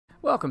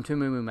Welcome to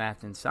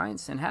MooMooMath and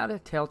Science and how to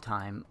tell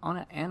time on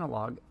an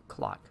analog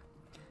clock.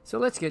 So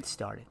let's get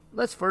started.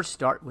 Let's first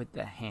start with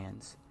the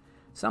hands.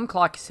 Some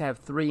clocks have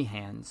 3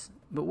 hands,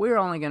 but we're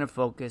only going to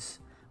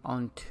focus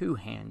on 2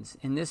 hands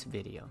in this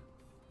video.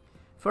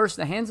 First,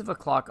 the hands of a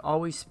clock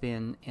always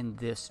spin in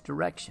this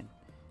direction,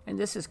 and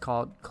this is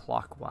called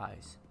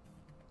clockwise.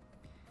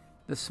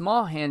 The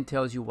small hand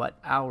tells you what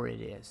hour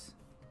it is.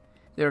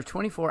 There are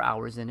 24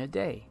 hours in a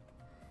day,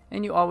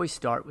 and you always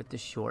start with the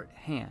short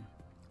hand.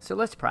 So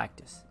let's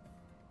practice.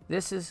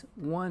 This is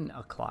 1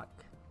 o'clock.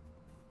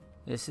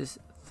 This is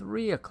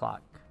 3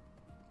 o'clock.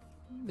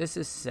 This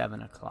is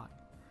 7 o'clock.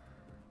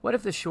 What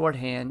if the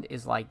shorthand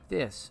is like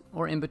this,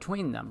 or in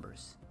between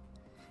numbers?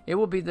 It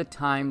will be the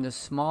time the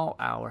small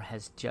hour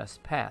has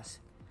just passed.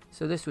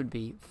 So this would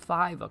be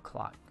 5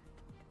 o'clock.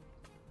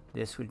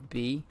 This would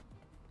be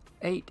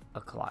 8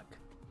 o'clock.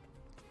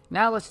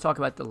 Now let's talk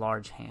about the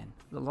large hand.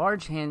 The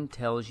large hand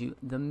tells you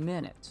the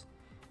minutes.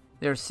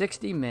 There are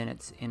 60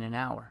 minutes in an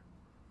hour.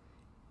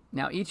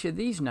 Now each of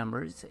these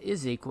numbers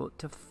is equal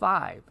to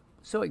 5.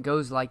 So it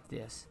goes like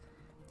this: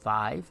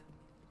 5,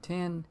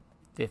 10,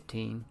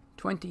 15,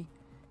 20,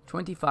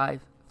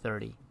 25,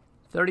 30,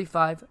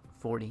 35,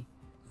 40,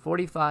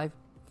 45,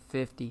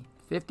 50,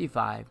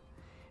 55,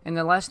 and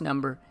the last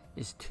number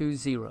is 2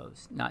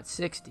 zeros, not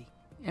 60,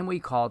 and we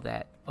call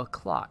that a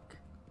clock.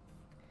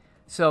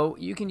 So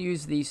you can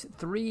use these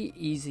 3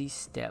 easy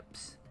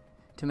steps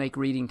to make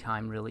reading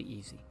time really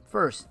easy.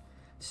 First,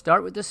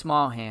 start with the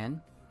small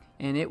hand,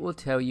 and it will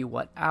tell you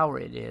what hour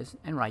it is,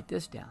 and write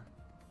this down.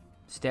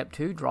 Step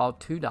 2, draw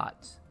 2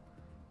 dots.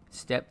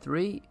 Step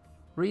 3,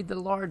 read the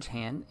large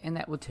hand, and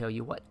that will tell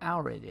you what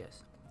hour it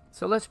is.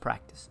 So let's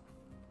practice.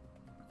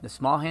 The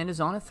small hand is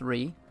on a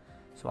 3,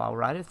 so I'll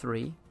write a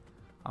 3.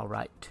 I'll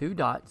write 2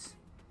 dots,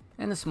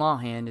 and the small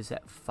hand is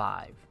at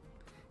 5.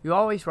 You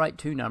always write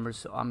 2 numbers,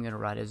 so I'm going to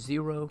write a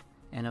 0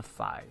 and a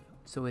 5.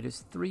 So it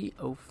is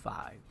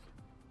 3:05.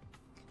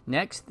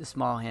 Next, the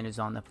small hand is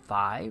on the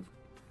 5,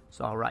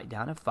 so I'll write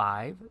down a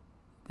 5,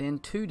 then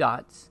 2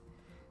 dots,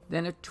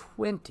 then a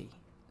 20.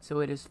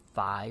 So it is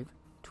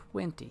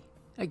 5:20.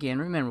 Again,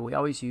 remember, we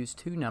always use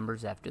 2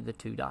 numbers after the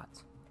 2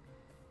 dots.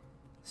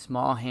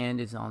 Small hand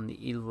is on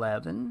the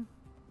 11.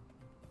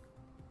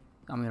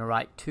 I'm going to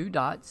write 2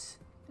 dots,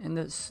 and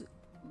the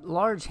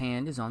large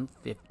hand is on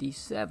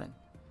 57.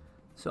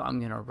 So I'm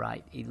going to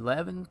write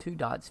 11, 2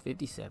 dots,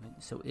 57.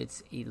 So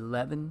it's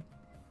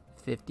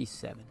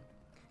 11:57.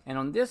 And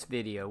on this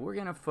video, we're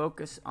going to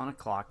focus on a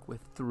clock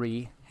with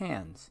 3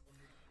 hands.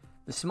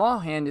 The small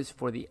hand is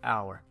for the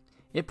hour.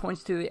 It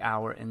points to the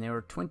hour, and there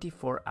are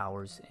 24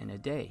 hours in a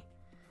day.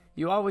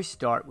 You always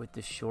start with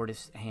the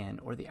shortest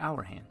hand, or the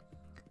hour hand.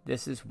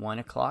 This is 1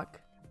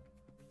 o'clock,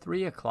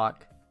 3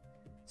 o'clock,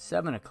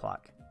 7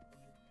 o'clock.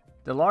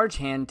 The large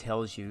hand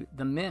tells you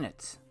the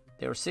minutes.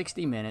 There are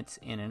 60 minutes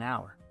in an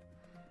hour.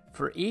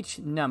 For each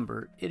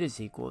number, it is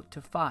equal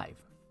to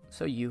 5.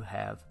 So you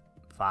have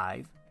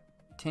 5,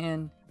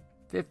 10,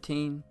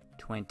 15,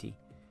 20,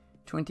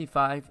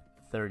 25,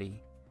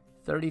 30,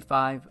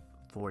 35,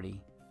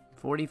 40,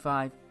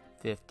 45,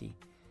 50,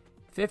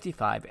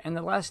 55, and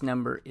the last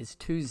number is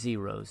 2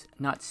 zeros,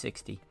 not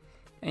 60,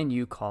 and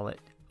you call it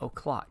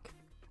o'clock.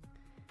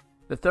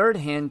 The third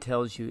hand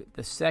tells you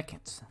the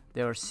seconds.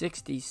 There are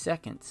 60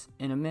 seconds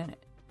in a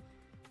minute.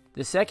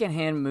 The second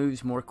hand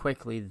moves more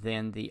quickly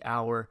than the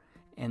hour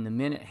and the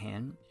minute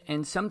hand,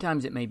 and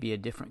sometimes it may be a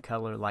different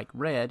color like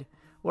red,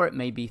 or it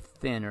may be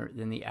thinner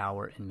than the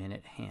hour and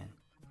minute hand.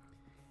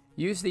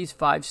 Use these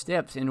 5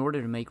 steps in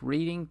order to make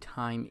reading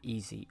time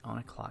easy on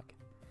a clock.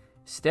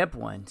 Step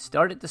 1,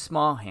 start at the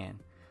small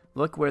hand.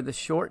 Look where the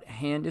short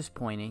hand is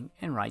pointing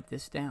and write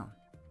this down.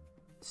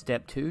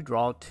 Step 2,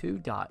 draw 2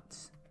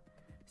 dots.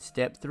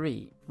 Step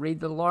 3,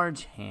 read the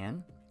large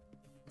hand.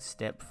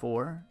 Step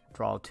 4,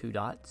 draw 2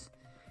 dots.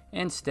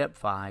 And step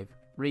 5,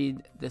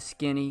 read the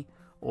skinny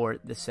or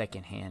the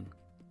second hand.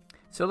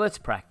 So let's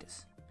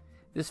practice.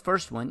 This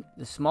first one,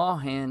 the small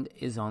hand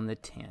is on the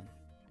 10.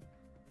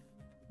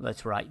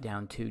 Let's write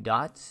down 2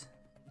 dots.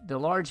 The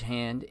large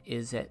hand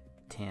is at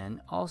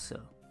 10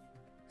 also.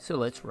 So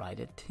let's write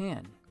a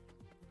 10.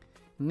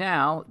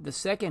 Now the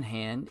second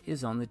hand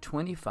is on the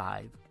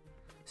 25.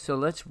 So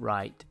let's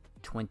write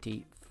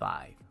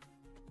 25.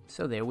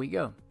 So there we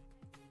go.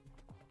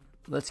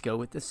 Let's go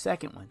with the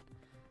second one.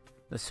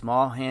 The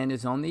small hand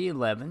is on the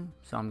 11.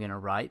 So I'm going to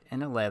write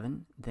an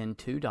 11, then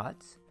 2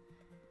 dots.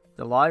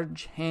 The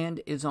large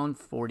hand is on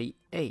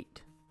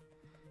 48.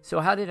 So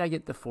how did I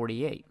get the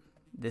 48?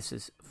 This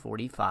is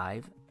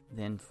 45,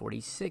 then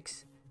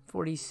 46,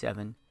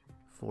 47,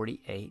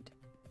 48.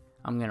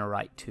 I'm going to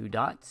write 2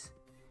 dots,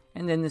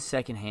 and then the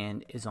second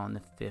hand is on the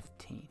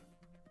 15.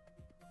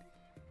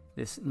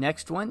 This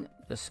next one,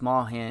 the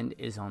small hand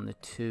is on the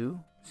 2,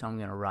 so I'm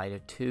going to write a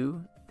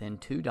 2, then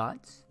 2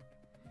 dots.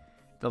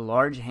 The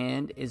large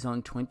hand is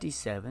on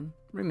 27.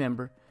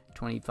 Remember,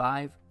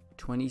 25,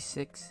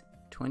 26,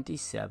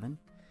 27.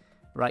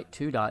 Write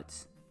 2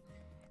 dots.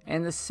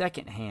 And the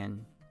second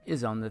hand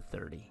is on the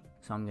 30.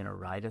 So I'm going to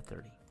write a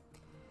 30.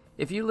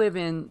 If you live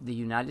in the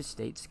United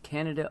States,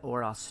 Canada,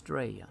 or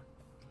Australia,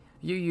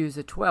 you use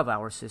a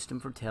 12-hour system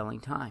for telling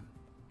time.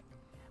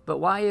 But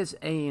why is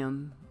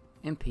AM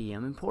and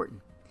PM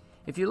important?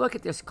 If you look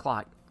at this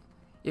clock,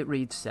 it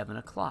reads 7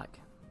 o'clock.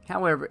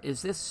 However,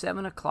 is this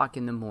 7 o'clock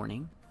in the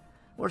morning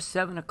or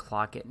 7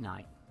 o'clock at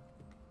night?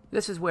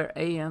 This is where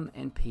AM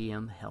and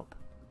PM help.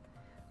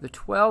 The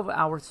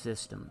 12-hour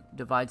system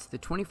divides the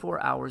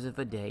 24 hours of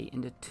a day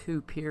into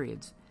 2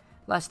 periods,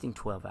 lasting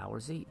 12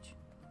 hours each.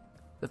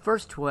 The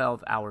first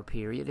 12-hour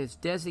period is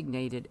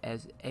designated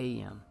as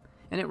AM,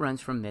 and it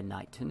runs from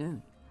midnight to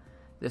noon.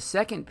 The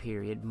second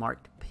period,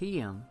 marked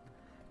PM,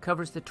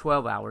 covers the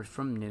 12 hours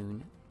from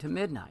noon to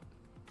midnight.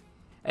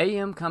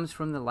 AM comes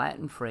from the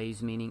Latin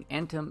phrase meaning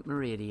ante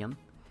meridiem,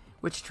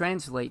 which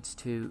translates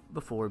to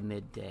before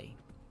midday,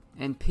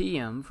 and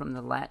PM from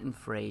the Latin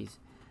phrase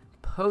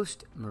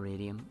post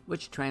meridiem,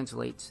 which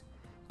translates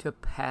to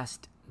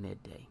past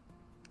midday.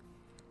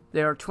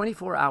 There are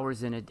 24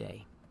 hours in a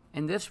day,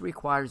 and this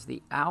requires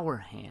the hour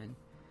hand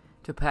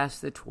to pass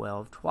the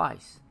 12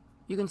 twice.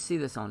 You can see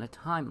this on a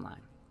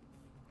timeline.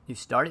 You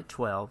start at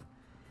 12,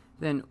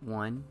 then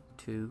 1,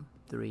 2,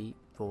 3,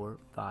 4,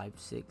 5,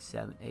 6,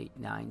 7, 8,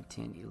 9,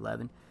 10,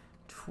 11,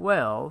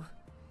 12,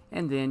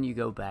 and then you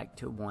go back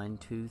to 1,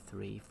 2,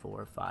 3,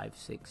 4, 5,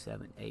 6,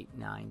 7, 8,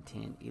 9,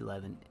 10,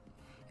 11,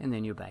 and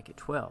then you're back at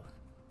 12.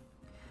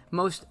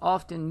 Most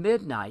often,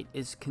 midnight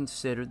is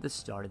considered the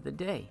start of the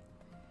day.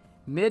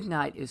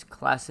 Midnight is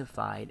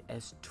classified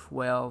as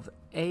 12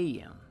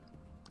 a.m.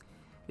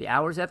 The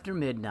hours after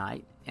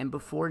midnight and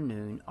before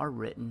noon are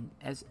written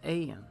as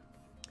AM.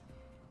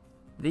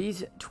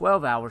 These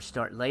 12 hours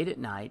start late at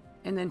night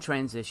and then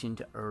transition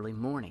to early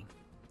morning.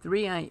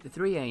 3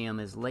 a.m.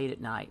 is late at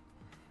night,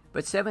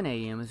 but 7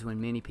 a.m. is when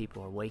many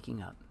people are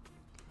waking up.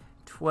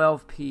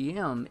 12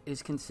 p.m.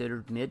 is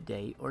considered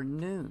midday or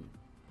noon.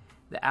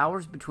 The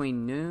hours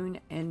between noon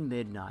and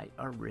midnight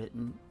are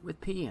written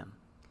with p.m.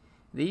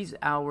 These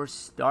hours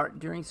start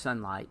during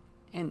sunlight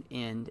and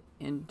end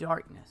in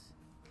darkness.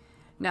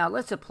 Now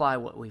let's apply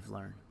what we've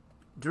learned.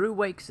 Drew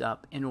wakes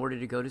up in order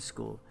to go to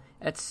school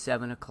at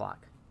 7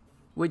 o'clock.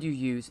 Would you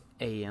use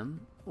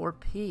AM or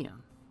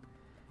PM?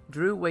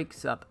 Drew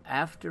wakes up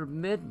after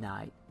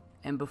midnight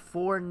and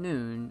before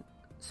noon,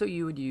 so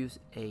you would use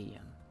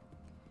AM.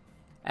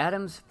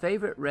 Adam's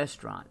favorite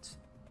restaurants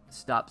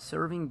stop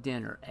serving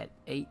dinner at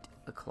 8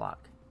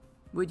 o'clock.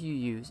 Would you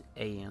use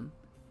AM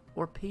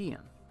or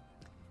PM?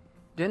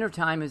 Dinner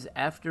time is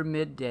after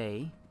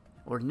midday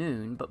or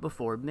noon, but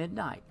before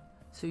midnight,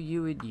 so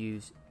you would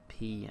use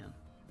PM.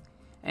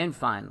 And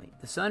finally,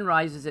 the sun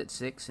rises at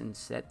 6 and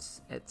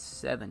sets at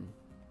 7.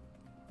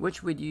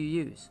 Which would you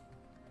use?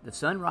 The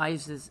sun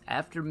rises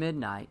after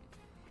midnight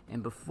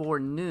and before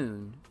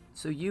noon,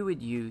 so you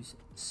would use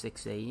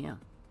 6 a.m.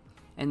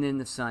 And then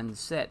the sun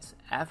sets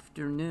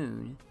after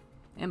noon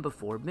and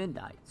before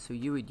midnight, so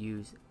you would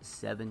use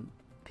 7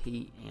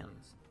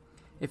 p.m.s.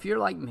 If you're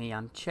like me,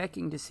 I'm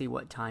checking to see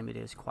what time it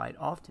is quite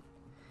often.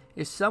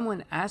 If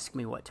someone asks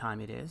me what time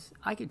it is,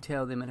 I could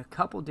tell them in a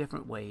couple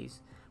different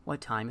ways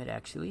what time it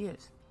actually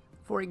is.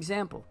 For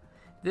example,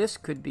 this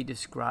could be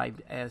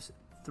described as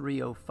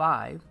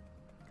 3:05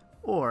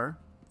 or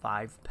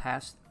 5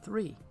 past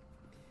 3.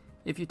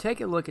 If you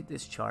take a look at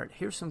this chart,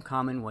 here's some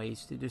common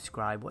ways to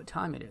describe what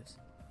time it is.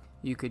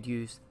 You could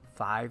use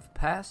 5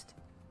 past,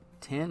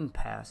 10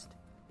 past,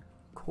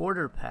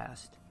 quarter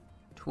past,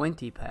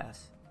 20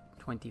 past,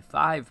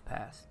 25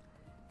 past,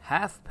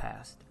 half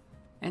past,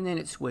 and then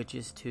it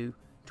switches to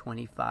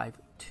 25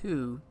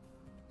 to,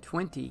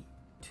 20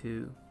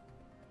 to,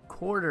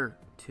 quarter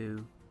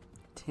to,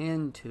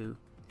 10 to,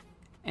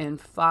 and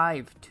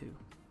 5 to.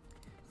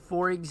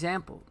 For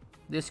example,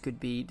 this could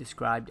be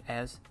described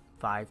as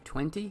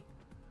 5:20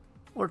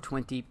 or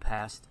 20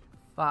 past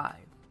 5.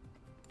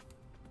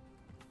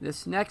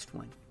 This next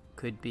one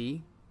could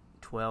be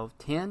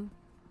 12:10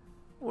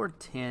 or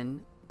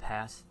 10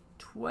 past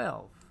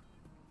 12.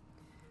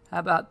 How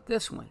about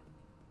this one?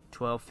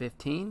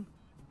 12:15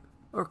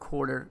 or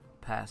quarter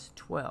past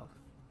 12.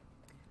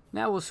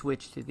 Now we'll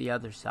switch to the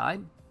other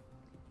side.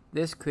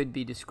 This could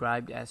be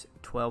described as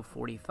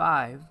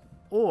 12:45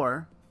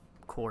 or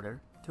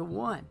quarter to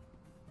 1.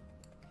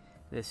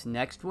 This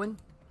next one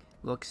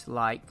looks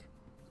like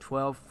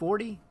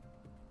 12:40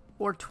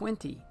 or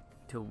 20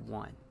 to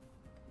 1.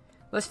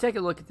 Let's take a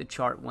look at the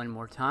chart one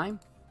more time.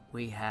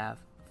 We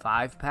have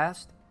 5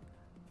 past,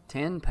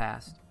 10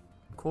 past,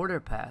 quarter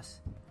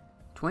past,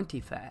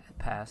 20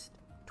 past,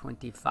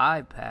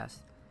 25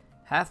 past,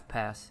 half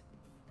past,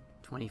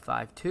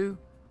 25 to,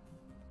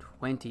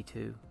 20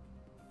 to,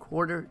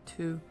 quarter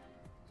to,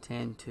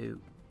 10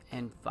 to,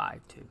 and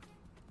 5 to.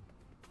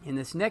 In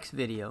this next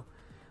video,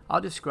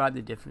 I'll describe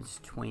the difference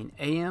between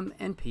AM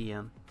and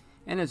PM.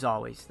 And as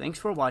always, thanks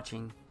for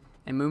watching,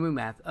 and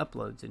MooMooMath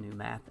uploads a new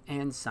math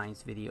and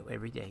science video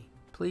every day.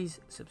 Please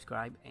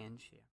subscribe and share.